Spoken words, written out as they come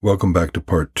Welcome back to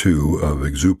part 2 of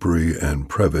Exupery and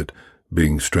Previtt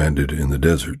being stranded in the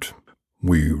desert.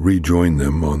 We rejoin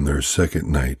them on their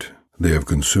second night. They have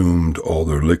consumed all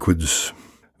their liquids.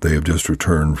 They have just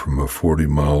returned from a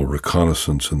 40-mile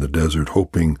reconnaissance in the desert,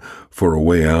 hoping for a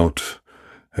way out,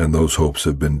 and those hopes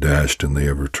have been dashed, and they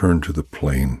have returned to the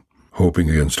plain, hoping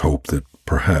against hope that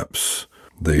perhaps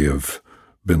they have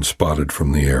been spotted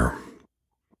from the air.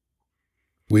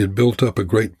 We had built up a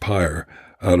great pyre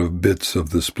out of bits of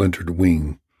the splintered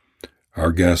wing.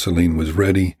 Our gasoline was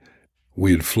ready.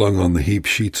 We had flung on the heap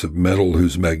sheets of metal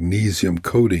whose magnesium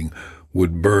coating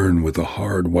would burn with a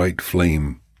hard white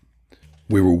flame.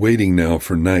 We were waiting now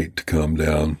for night to come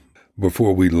down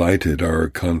before we lighted our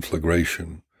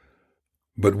conflagration.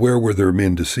 But where were their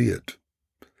men to see it?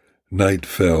 Night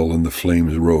fell and the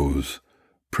flames rose.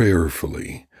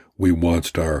 Prayerfully, we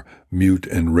watched our mute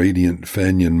and radiant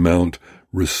Fanion mount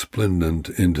resplendent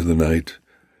into the night.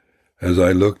 As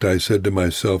I looked, I said to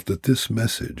myself that this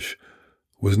message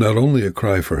was not only a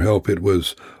cry for help, it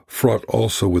was fraught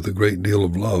also with a great deal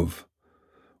of love.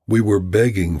 We were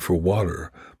begging for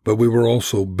water, but we were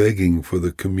also begging for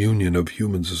the communion of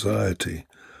human society.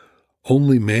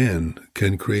 Only man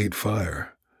can create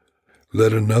fire.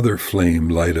 Let another flame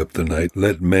light up the night.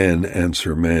 Let man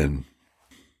answer man.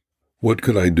 What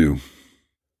could I do?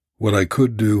 What I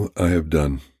could do, I have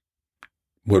done.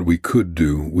 What we could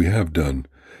do, we have done.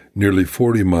 Nearly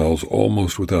 40 miles,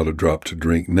 almost without a drop to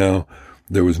drink. Now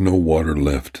there was no water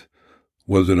left.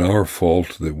 Was it our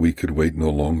fault that we could wait no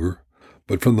longer?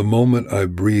 But from the moment I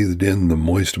breathed in the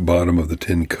moist bottom of the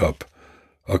tin cup,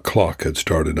 a clock had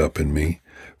started up in me.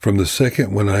 From the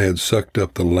second when I had sucked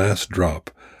up the last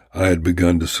drop, I had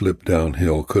begun to slip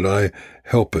downhill. Could I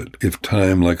help it if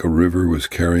time like a river was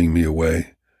carrying me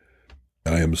away?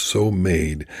 I am so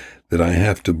made that I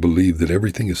have to believe that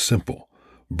everything is simple.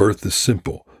 Birth is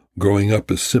simple. Growing up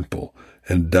is simple,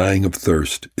 and dying of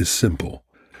thirst is simple.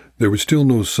 There was still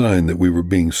no sign that we were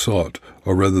being sought,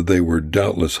 or rather they were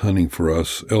doubtless hunting for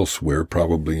us elsewhere,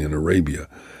 probably in Arabia.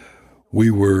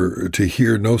 We were to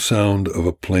hear no sound of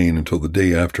a plane until the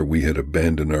day after we had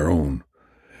abandoned our own.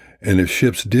 And if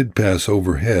ships did pass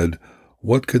overhead,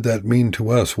 what could that mean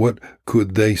to us? What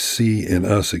could they see in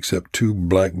us except 2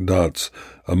 black dots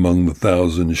among the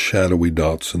 1,000 shadowy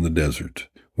dots in the desert?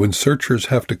 When searchers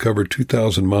have to cover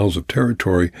 2,000 miles of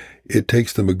territory, it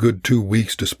takes them a good 2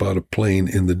 weeks to spot a plane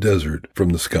in the desert from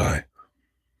the sky.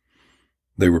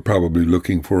 They were probably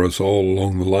looking for us all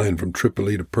along the line from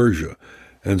Tripoli to Persia,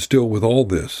 and still with all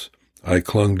this, I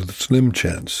clung to the slim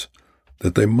chance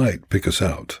that they might pick us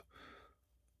out.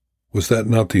 Was that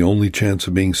not the only chance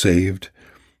of being saved?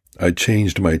 I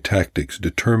changed my tactics,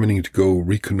 determining to go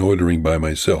reconnoitering by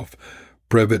myself.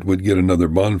 Previtt would get another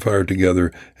bonfire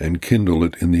together and kindle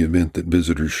it in the event that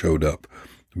visitors showed up,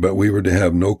 but we were to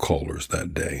have no callers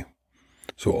that day.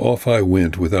 So off I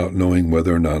went without knowing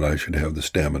whether or not I should have the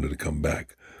stamina to come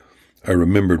back. I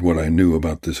remembered what I knew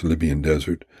about this Libyan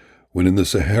desert. When in the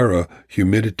Sahara,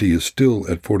 humidity is still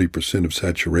at 40% of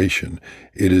saturation,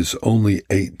 it is only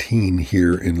 18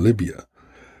 here in Libya.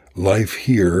 Life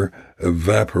here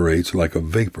evaporates like a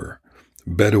vapor.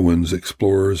 Bedouins,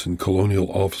 explorers, and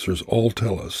colonial officers all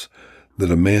tell us that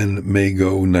a man may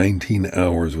go 19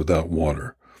 hours without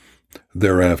water.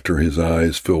 Thereafter his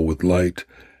eyes fill with light,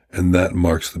 and that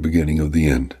marks the beginning of the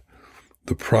end.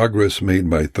 The progress made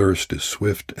by thirst is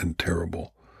swift and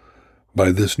terrible.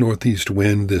 By this northeast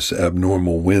wind, this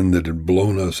abnormal wind that had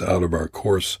blown us out of our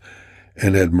course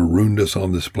and had marooned us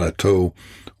on this plateau,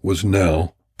 was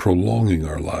now prolonging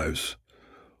our lives.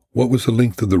 What was the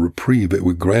length of the reprieve it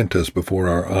would grant us before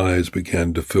our eyes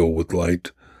began to fill with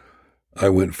light? I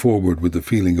went forward with the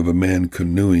feeling of a man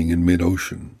canoeing in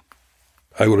mid-ocean.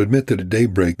 I will admit that at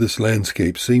daybreak this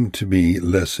landscape seemed to me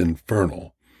less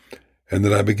infernal, and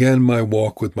that I began my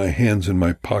walk with my hands in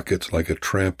my pockets like a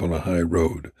tramp on a high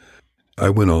road. I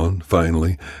went on,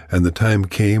 finally, and the time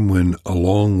came when,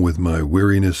 along with my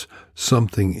weariness,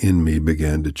 something in me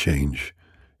began to change.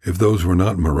 If those were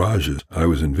not mirages, I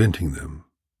was inventing them.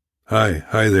 Hi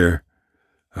there,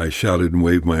 I shouted and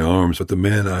waved my arms, but the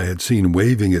man I had seen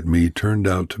waving at me turned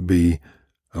out to be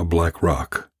a black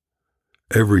rock.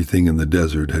 Everything in the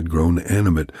desert had grown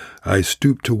animate. I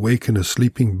stooped to waken a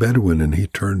sleeping Bedouin, and he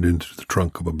turned into the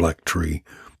trunk of a black tree.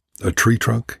 A tree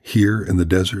trunk here in the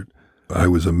desert? I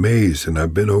was amazed, and I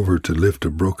bent over to lift a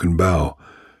broken bough.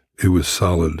 It was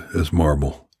solid as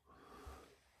marble.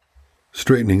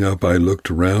 Straightening up, I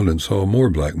looked around and saw more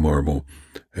black marble.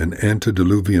 An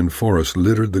antediluvian forest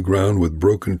littered the ground with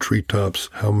broken treetops.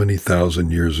 How many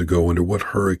thousand years ago, under what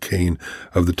hurricane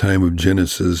of the time of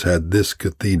Genesis, had this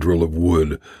cathedral of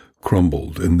wood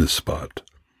crumbled in this spot?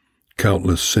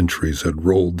 Countless centuries had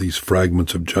rolled these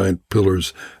fragments of giant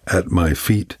pillars at my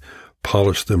feet,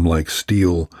 polished them like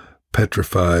steel,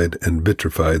 petrified and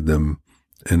vitrified them,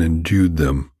 and endued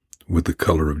them with the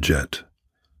color of jet.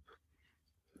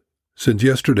 Since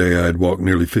yesterday I had walked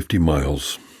nearly 50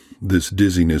 miles. This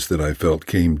dizziness that I felt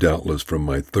came doubtless from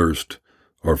my thirst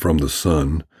or from the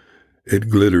sun.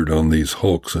 It glittered on these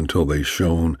hulks until they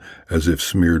shone as if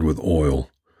smeared with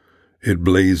oil. It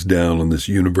blazed down on this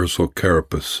universal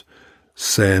carapace.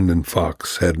 Sand and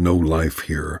fox had no life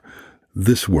here.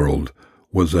 This world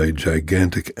was a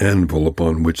gigantic anvil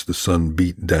upon which the sun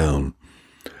beat down.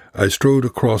 I strode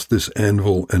across this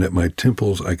anvil, and at my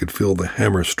temples I could feel the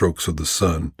hammer strokes of the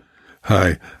sun.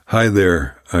 Hi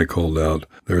there, I called out.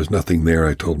 There is nothing there,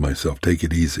 I told myself. Take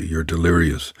it easy, you're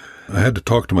delirious. I had to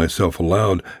talk to myself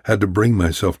aloud, had to bring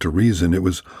myself to reason. It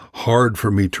was hard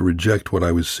for me to reject what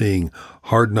I was seeing,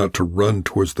 hard not to run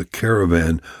towards the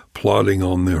caravan plodding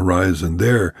on the horizon.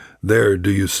 There, do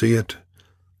you see it?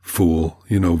 Fool,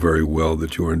 you know very well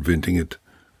that you are inventing it.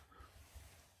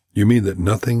 You mean that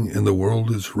nothing in the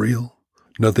world is real?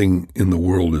 Nothing in the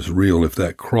world is real if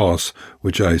that cross,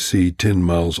 which I see 10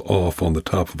 miles off on the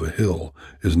top of a hill,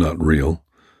 is not real.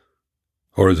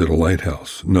 Or is it a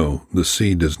lighthouse? No, the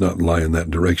sea does not lie in that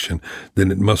direction.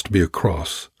 Then it must be a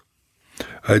cross.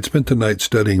 I had spent the night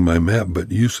studying my map,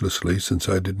 but uselessly, since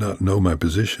I did not know my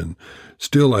position.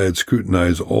 Still I had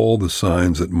scrutinized all the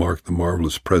signs that marked the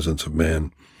marvelous presence of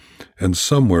man. And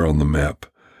somewhere on the map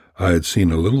I had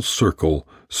seen a little circle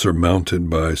surmounted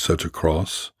by such a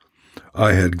cross.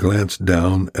 I had glanced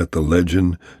down at the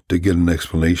legend to get an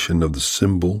explanation of the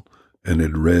symbol, and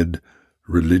it read,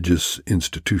 Religious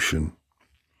Institution.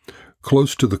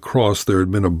 Close to the cross there had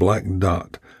been a black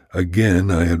dot. Again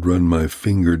I had run my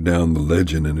finger down the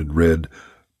legend, and it read,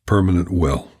 Permanent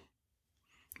Well.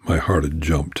 My heart had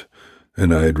jumped,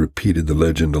 and I had repeated the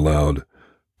legend aloud,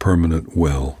 Permanent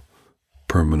Well,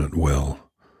 Permanent Well.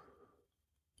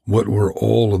 What were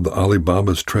all of the Ali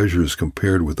Baba's treasures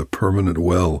compared with a permanent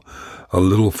well? A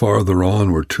little farther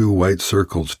on were 2 white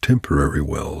circles, temporary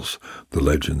wells, the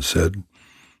legend said.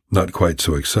 Not quite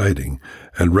so exciting,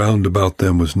 and round about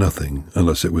them was nothing,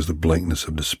 unless it was the blankness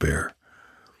of despair.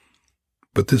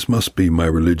 But this must be my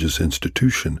religious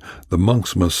institution. The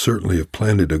monks must certainly have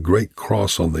planted a great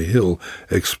cross on the hill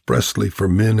expressly for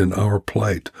men in our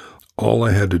plight. All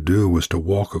I had to do was to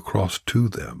walk across to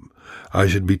them. I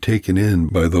should be taken in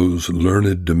by those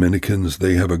learned Dominicans.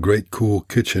 They have a great cool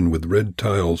kitchen with red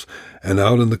tiles, and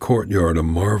out in the courtyard a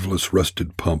marvelous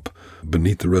rusted pump.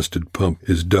 Beneath the rusted pump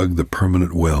is dug the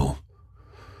permanent well.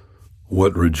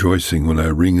 What rejoicing when I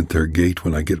ring at their gate,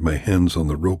 when I get my hands on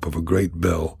the rope of a great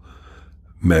bell.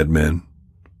 Madman,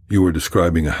 you are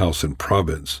describing a house in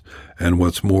Provence, and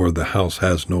what's more, the house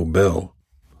has no bell.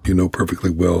 You know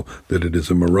perfectly well that it is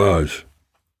a mirage.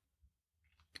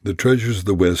 The treasures of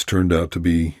the West turned out to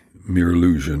be mere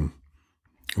illusion.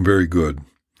 Very good.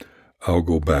 I'll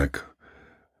go back.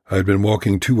 I had been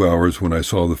walking 2 hours when I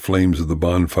saw the flames of the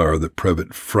bonfire that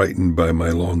Previtt, frightened by my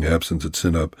long absence, had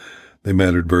sent up. They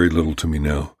mattered very little to me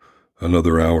now.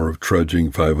 Another hour of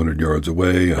trudging, 500 yards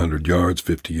away, 100 yards,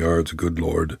 50 yards, good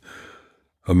Lord.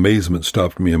 Amazement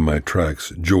stopped me in my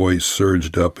tracks. Joy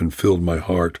surged up and filled my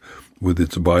heart with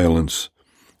its violence.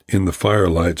 In the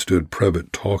firelight stood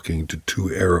Previtt talking to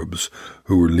 2 Arabs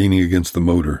who were leaning against the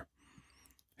motor.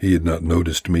 He had not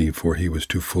noticed me, for he was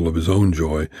too full of his own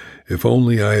joy. If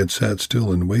only I had sat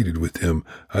still and waited with him,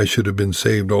 I should have been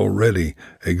saved already.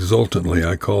 Exultantly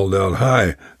I called out,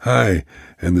 Hi, hi,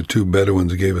 and the 2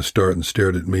 Bedouins gave a start and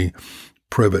stared at me.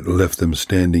 Previtt left them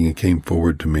standing and came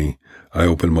forward to me. I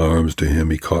opened my arms to him.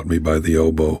 He caught me by the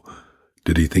elbow.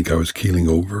 Did he think I was keeling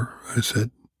over? I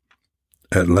said.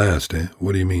 At last, eh?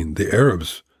 What do you mean? The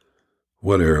Arabs?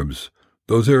 What Arabs?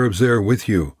 Those Arabs there with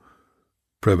you.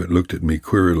 Previtt looked at me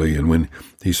queerly, and when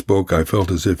he spoke I felt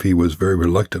as if he was very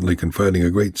reluctantly confiding a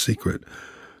great secret.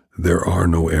 There are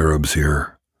no Arabs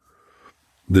here.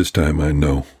 This time I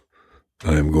know.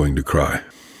 I am going to cry.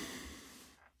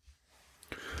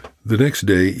 The next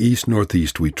day,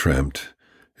 east-northeast we tramped.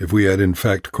 If we had in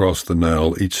fact crossed the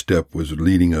Nile, each step was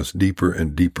leading us deeper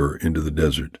and deeper into the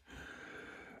desert.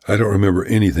 I don't remember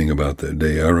anything about that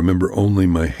day. I remember only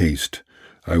my haste.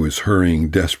 I was hurrying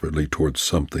desperately towards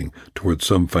something, towards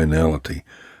some finality.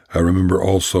 I remember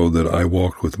also that I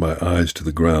walked with my eyes to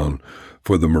the ground,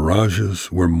 for the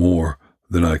mirages were more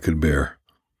than I could bear.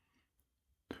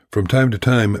 From time to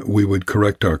time we would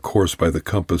correct our course by the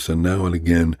compass, and now and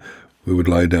again we would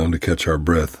lie down to catch our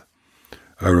breath.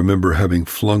 I remember having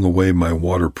flung away my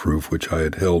waterproof, which I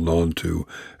had held on to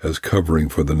as covering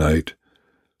for the night.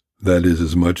 That is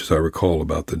as much as I recall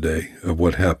about the day. Of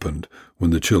what happened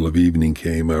when the chill of evening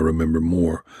came, I remember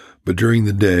more. But during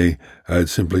the day, I had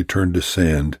simply turned to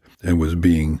sand and was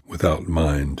being without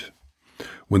mind.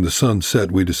 When the sun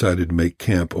set, we decided to make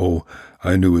camp. Oh,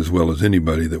 I knew as well as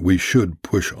anybody that we should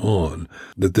push on,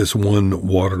 that this one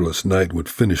waterless night would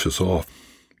finish us off.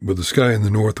 But the sky in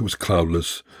the north was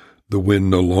cloudless. The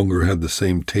wind no longer had the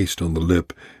same taste on the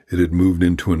lip. It had moved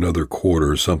into another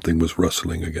quarter. Something was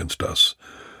rustling against us.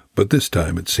 But this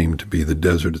time it seemed to be the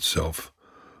desert itself.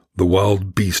 The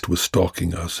wild beast was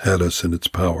stalking us, had us in its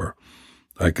power.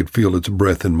 I could feel its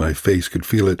breath in my face, could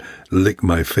feel it lick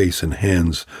my face and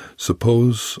hands.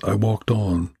 Suppose I walked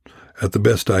on. At the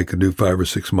best I could do 5 or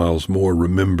 6 miles more.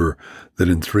 Remember that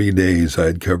in 3 days I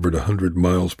had covered 100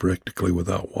 miles practically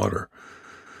without water.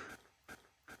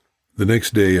 The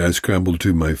next day I scrambled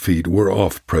to my feet. "We're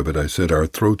off, Previtt," I said. "Our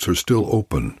throats are still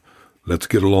open. Let's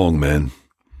get along, man."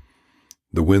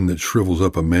 The wind that shrivels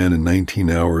up a man in 19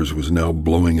 hours was now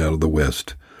blowing out of the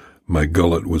west. My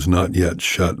gullet was not yet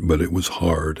shut, but it was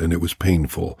hard, and it was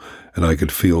painful, and I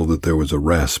could feel that there was a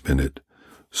rasp in it.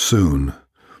 Soon,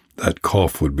 that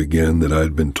cough would begin that I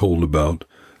had been told about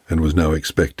and was now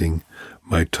expecting.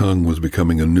 My tongue was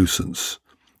becoming a nuisance.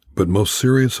 But most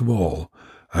serious of all,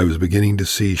 I was beginning to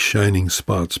see shining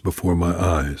spots before my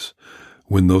eyes.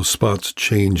 When those spots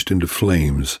changed into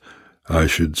flames, I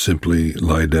should simply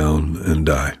lie down and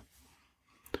die.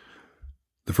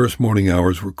 The first morning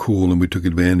hours were cool, and we took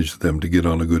advantage of them to get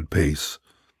on a good pace.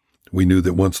 We knew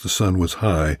that once the sun was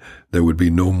high, there would be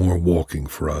no more walking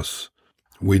for us.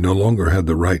 We no longer had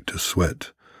the right to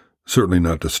sweat, certainly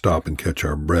not to stop and catch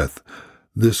our breath.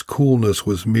 This coolness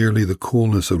was merely the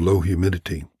coolness of low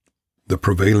humidity. The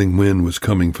prevailing wind was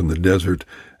coming from the desert,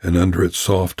 and under its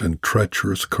soft and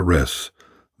treacherous caress,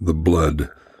 the blood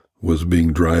was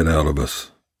being dried out of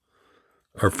us.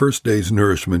 Our first day's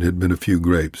nourishment had been a few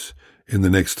grapes. In the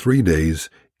next 3 days,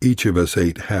 each of us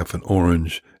ate half an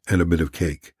orange and a bit of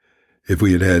cake. If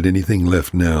we had had anything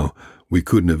left now, we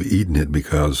couldn't have eaten it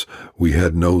because we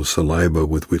had no saliva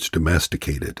with which to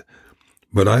masticate it.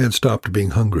 But I had stopped being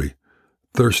hungry.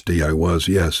 Thirsty I was,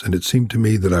 yes, and it seemed to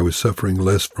me that I was suffering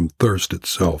less from thirst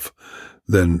itself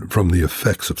than from the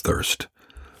effects of thirst.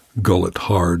 Gullet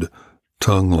hard,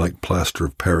 tongue like plaster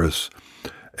of Paris,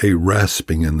 a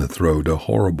rasping in the throat, a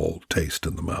horrible taste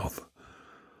in the mouth.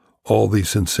 All these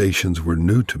sensations were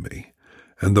new to me,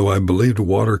 and though I believed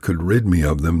water could rid me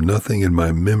of them, nothing in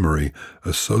my memory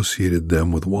associated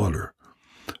them with water.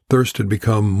 Thirst had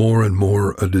become more and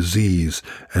more a disease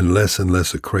and less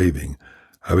a craving.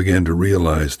 I began to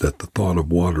realize that the thought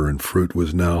of water and fruit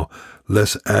was now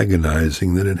less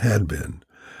agonizing than it had been.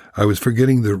 I was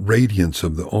forgetting the radiance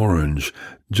of the orange,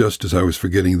 just as I was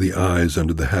forgetting the eyes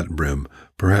under the hat brim.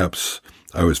 Perhaps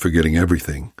I was forgetting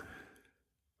everything.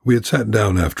 We had sat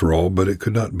down after all, but it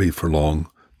could not be for long.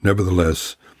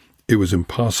 Nevertheless, it was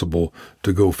impossible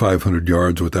to go 500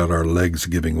 yards without our legs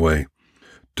giving way.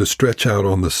 To stretch out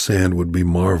on the sand would be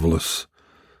marvelous,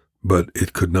 but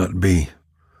it could not be.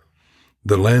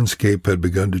 The landscape had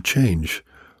begun to change.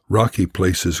 Rocky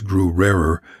places grew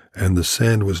rarer, and the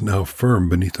sand was now firm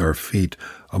beneath our feet.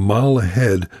 A mile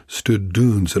ahead stood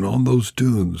dunes, and on those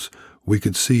dunes we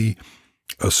could see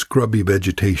a scrubby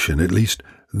vegetation. At least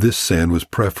this sand was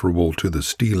preferable to the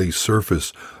steely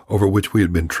surface over which we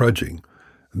had been trudging.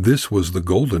 This was the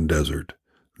Golden Desert.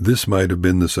 This might have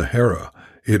been the Sahara.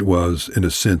 It was, in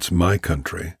a sense, my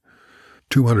country.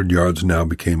 200 yards now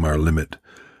became our limit,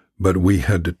 but we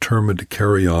had determined to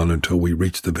carry on until we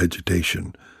reached the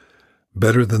vegetation.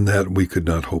 Better than that we could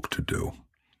not hope to do.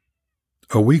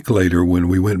 A week later, when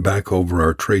we went back over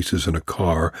our traces in a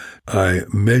car, I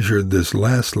measured this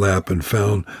last lap and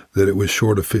found that it was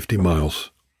short of 50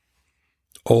 miles.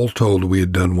 All told, we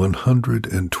had done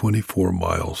 124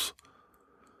 miles.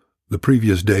 The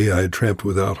previous day I had tramped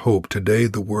without hope. Today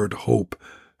the word hope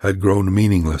had grown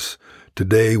meaningless.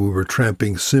 Today we were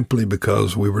tramping simply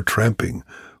because we were tramping.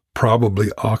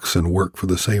 Probably oxen work for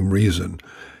the same reason.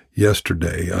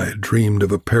 Yesterday I had dreamed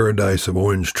of a paradise of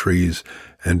orange trees,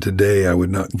 and today I would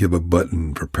not give a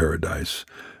button for paradise.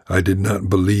 I did not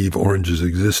believe oranges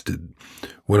existed.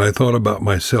 When I thought about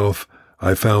myself,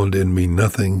 I found in me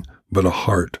nothing but a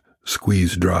heart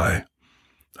squeezed dry.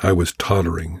 I was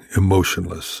tottering,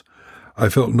 emotionless. I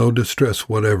felt no distress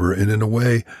whatever, and in a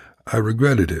way I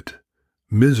regretted it.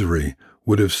 Misery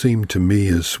would have seemed to me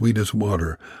as sweet as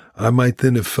water. I might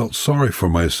then have felt sorry for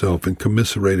myself and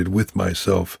commiserated with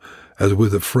myself as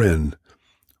with a friend,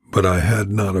 but I had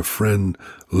not a friend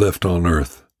left on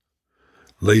earth.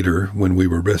 Later, when we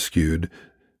were rescued,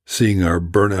 seeing our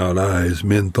burnt-out eyes,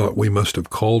 men thought we must have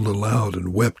called aloud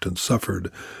and wept and suffered,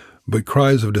 But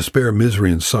cries of despair,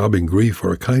 misery, and sobbing grief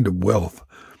are a kind of wealth,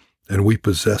 and we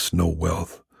possess no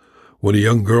wealth. When a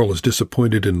young girl is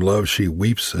disappointed in love, she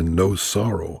weeps and knows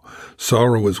sorrow.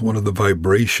 Sorrow is one of the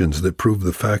vibrations that prove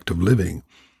the fact of living.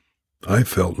 I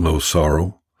felt no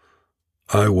sorrow.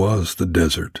 I was the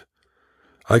desert.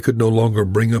 I could no longer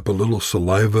bring up a little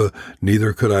saliva,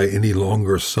 neither could I any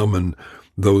longer summon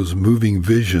those moving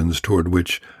visions toward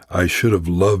which I should have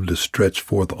loved to stretch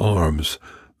forth arms.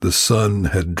 The sun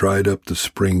had dried up the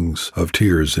springs of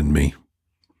tears in me.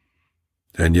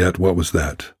 And yet, what was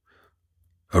that?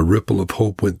 A ripple of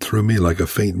hope went through me like a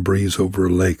faint breeze over a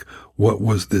lake. What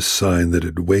was this sign that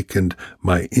had wakened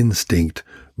my instinct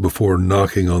before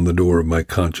knocking on the door of my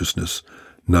consciousness?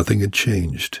 Nothing had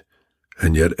changed,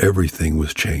 and yet everything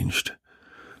was changed.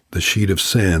 The sheet of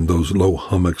sand, those low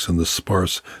hummocks, and the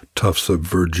sparse tufts of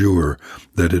verdure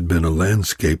that had been a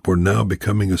landscape were now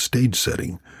becoming a stage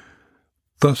setting.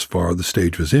 Thus far the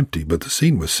stage was empty, but the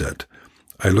scene was set.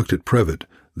 I looked at Previtt.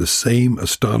 The same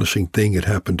astonishing thing had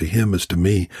happened to him as to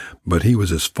me, but he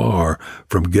was as far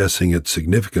from guessing its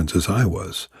significance as I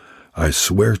was. I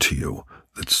swear to you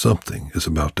that something is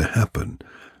about to happen.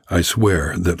 I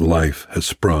swear that life has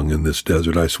sprung in this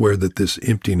desert. I swear that this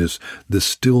emptiness, this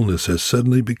stillness has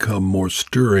suddenly become more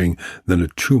stirring than a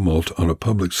tumult on a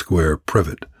public square.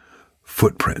 Previtt.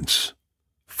 Footprints.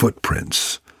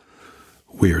 Footprints.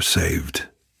 We are saved.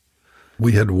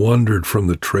 We had wandered from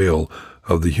the trail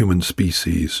of the human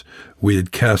species. We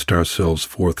had cast ourselves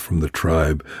forth from the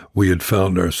tribe. We had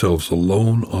found ourselves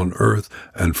alone on earth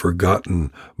and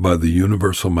forgotten by the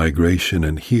universal migration,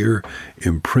 and here,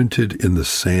 imprinted in the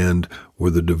sand,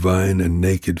 were the divine and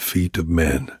naked feet of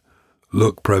men.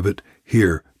 Look, Previtt,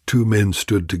 here 2 men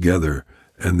stood together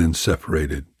and then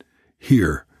separated.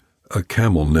 Here a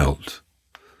camel knelt.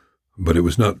 But it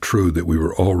was not true that we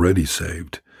were already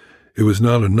saved. It was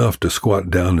not enough to squat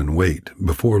down and wait.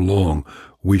 Before long,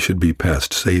 we should be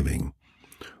past saving.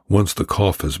 Once the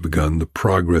cough has begun, the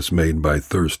progress made by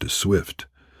thirst is swift.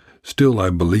 Still, I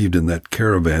believed in that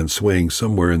caravan swaying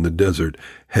somewhere in the desert,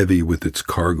 heavy with its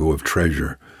cargo of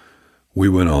treasure. We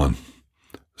went on.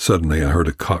 Suddenly I heard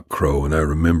a cock crow, and I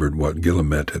remembered what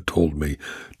Guillemette had told me.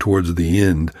 Towards the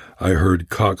end, I heard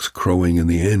cocks crowing in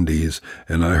the Andes,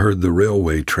 and I heard the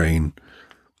railway train.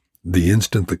 The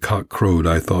instant the cock crowed,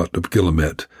 I thought of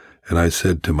Guillemette, and I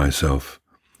said to myself,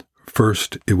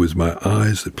 first, it was my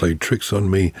eyes that played tricks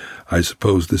on me. I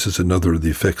suppose this is another of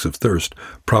the effects of thirst.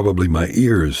 Probably my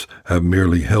ears have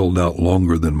merely held out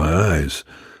longer than my eyes.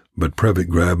 But Previtt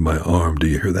grabbed my arm. Do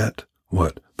you hear that?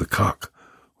 What? The cock?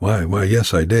 Why,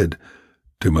 yes, I did.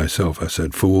 To myself, I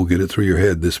said, fool, get it through your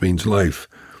head. This means life.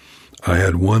 I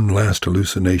had one last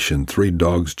hallucination, 3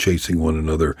 dogs chasing one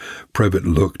another. Previtt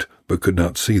looked, but could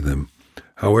not see them.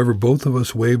 However, both of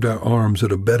us waved our arms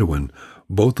at a Bedouin.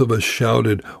 Both of us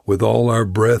shouted with all our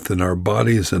breath in our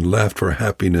bodies and laughed for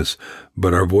happiness,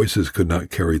 but our voices could not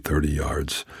carry 30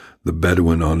 yards. The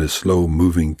Bedouin on his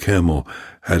slow-moving camel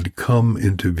had come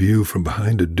into view from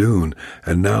behind a dune,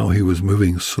 and now he was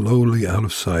moving slowly out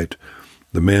of sight.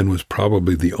 The man was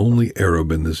probably the only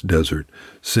Arab in this desert,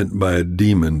 sent by a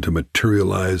demon to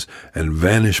materialize and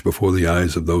vanish before the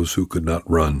eyes of those who could not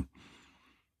run.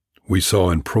 We saw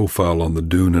in profile on the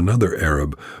dune another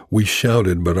Arab. We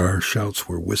shouted, but our shouts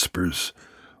were whispers.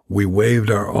 We waved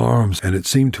our arms, and it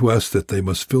seemed to us that they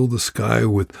must fill the sky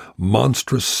with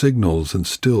monstrous signals, and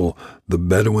still the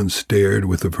Bedouin stared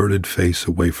with averted face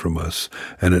away from us,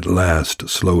 and at last,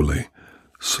 slowly,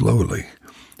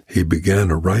 he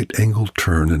began a right-angled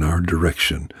turn in our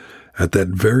direction. At that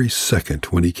very second,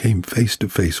 when he came face to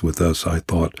face with us, I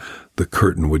thought the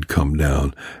curtain would come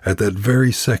down. At that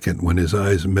very second, when his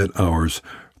eyes met ours,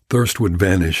 thirst would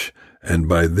vanish, and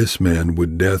by this man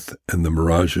would death and the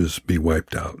mirages be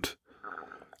wiped out.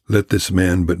 Let this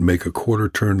man but make a quarter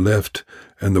turn left,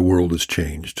 and the world is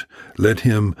changed. Let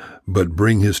him but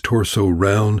bring his torso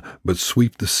round, but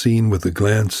sweep the scene with a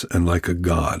glance, and like a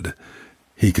god,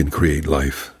 he can create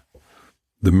life.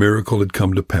 The miracle had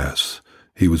come to pass.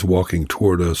 He was walking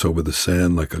toward us over the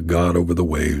sand like a god over the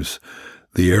waves.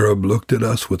 The Arab looked at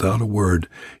us without a word.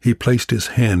 He placed his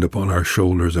hand upon our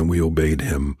shoulders, and we obeyed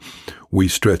him. We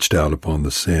stretched out upon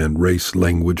the sand. Race,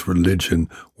 language, religion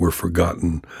were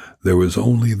forgotten. There was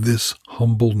only this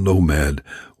humble nomad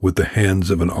with the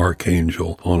hands of an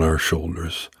archangel on our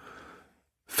shoulders.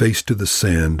 Face to the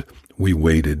sand, we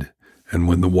waited, and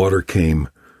when the water came,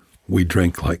 we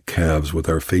drank like calves with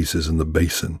our faces in the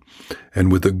basin, and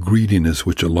with a greediness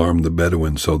which alarmed the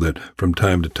Bedouin, so that from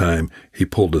time to time he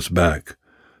pulled us back.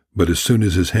 But as soon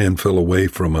as his hand fell away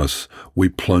from us, we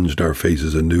plunged our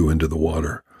faces anew into the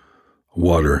water.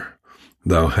 Water,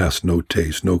 thou hast no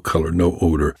taste, no color, no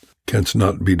odor. canst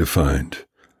not be defined.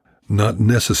 Not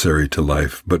necessary to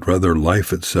life, but rather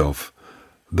life itself,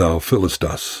 thou fillest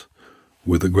us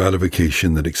with a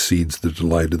gratification that exceeds the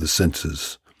delight of the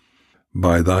senses.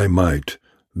 By thy might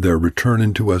there return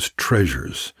unto us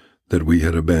treasures that we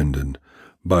had abandoned.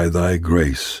 By thy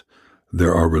grace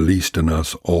there are released in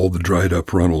us all the dried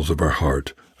up runnels of our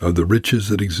heart. Of the riches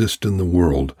that exist in the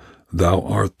world, thou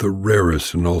art the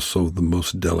rarest and also the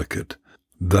most delicate.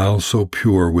 Thou so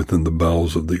pure within the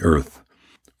bowels of the earth.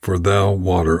 For thou,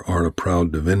 water, art a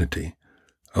proud divinity,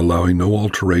 allowing no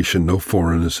alteration, no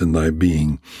foreignness in thy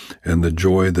being, and the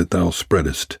joy that thou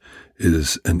spreadest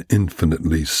is an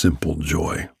infinitely simple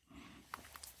joy.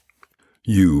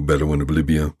 You, Bedouin of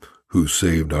Libya, who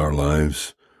saved our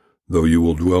lives, though you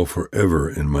will dwell forever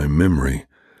in my memory,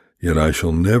 yet I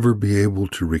shall never be able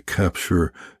to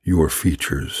recapture your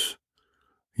features.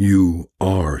 You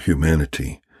are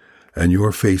humanity, and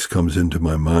your face comes into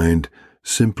my mind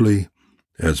simply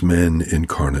as man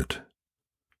incarnate.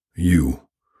 You,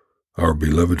 our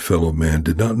beloved fellow man,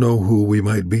 did not know who we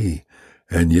might be,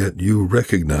 and yet you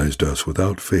recognized us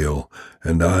without fail,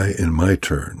 and I, in my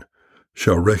turn,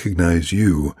 shall recognize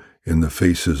you in the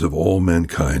faces of all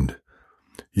mankind.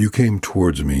 You came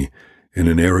towards me in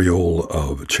an aureole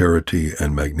of charity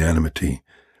and magnanimity,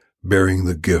 bearing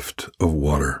the gift of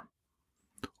water.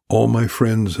 All my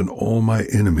friends and all my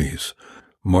enemies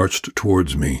marched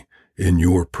towards me in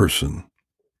your person.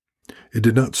 It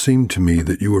did not seem to me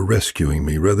that you were rescuing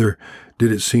me. Rather,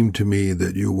 did it seem to me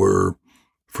that you were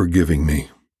forgiving me.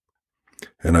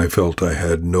 And I felt I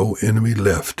had no enemy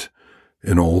left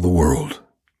in all the world.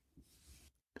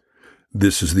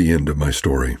 This is the end of my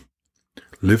story.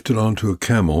 Lifted onto a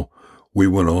camel, we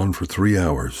went on for 3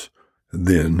 hours.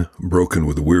 Then, broken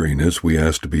with weariness, we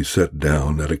asked to be set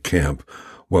down at a camp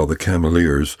while the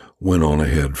cameleers went on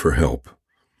ahead for help.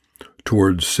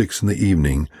 Towards 6 in the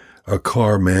evening, a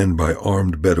car manned by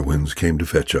armed Bedouins came to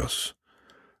fetch us.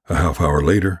 A half hour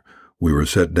later, we were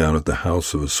set down at the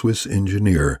house of a Swiss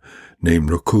engineer named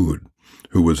Rokud,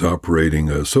 who was operating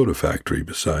a soda factory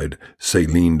beside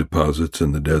saline deposits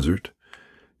in the desert.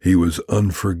 He was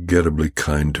unforgettably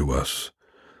kind to us.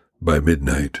 By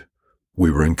midnight,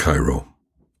 we were in Cairo.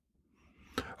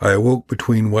 I awoke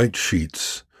between white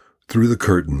sheets. Through the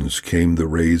curtains came the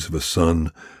rays of a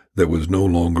sun that was no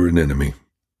longer an enemy.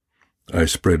 I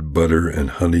spread butter and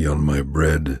honey on my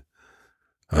bread.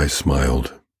 I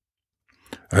smiled.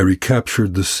 I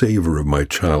recaptured the savor of my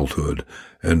childhood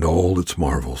and all its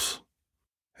marvels.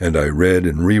 And I read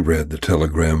and reread the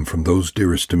telegram from those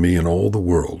dearest to me in all the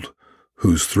world,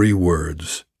 whose 3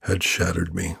 words had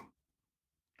shattered me.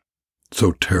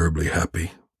 So terribly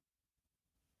happy.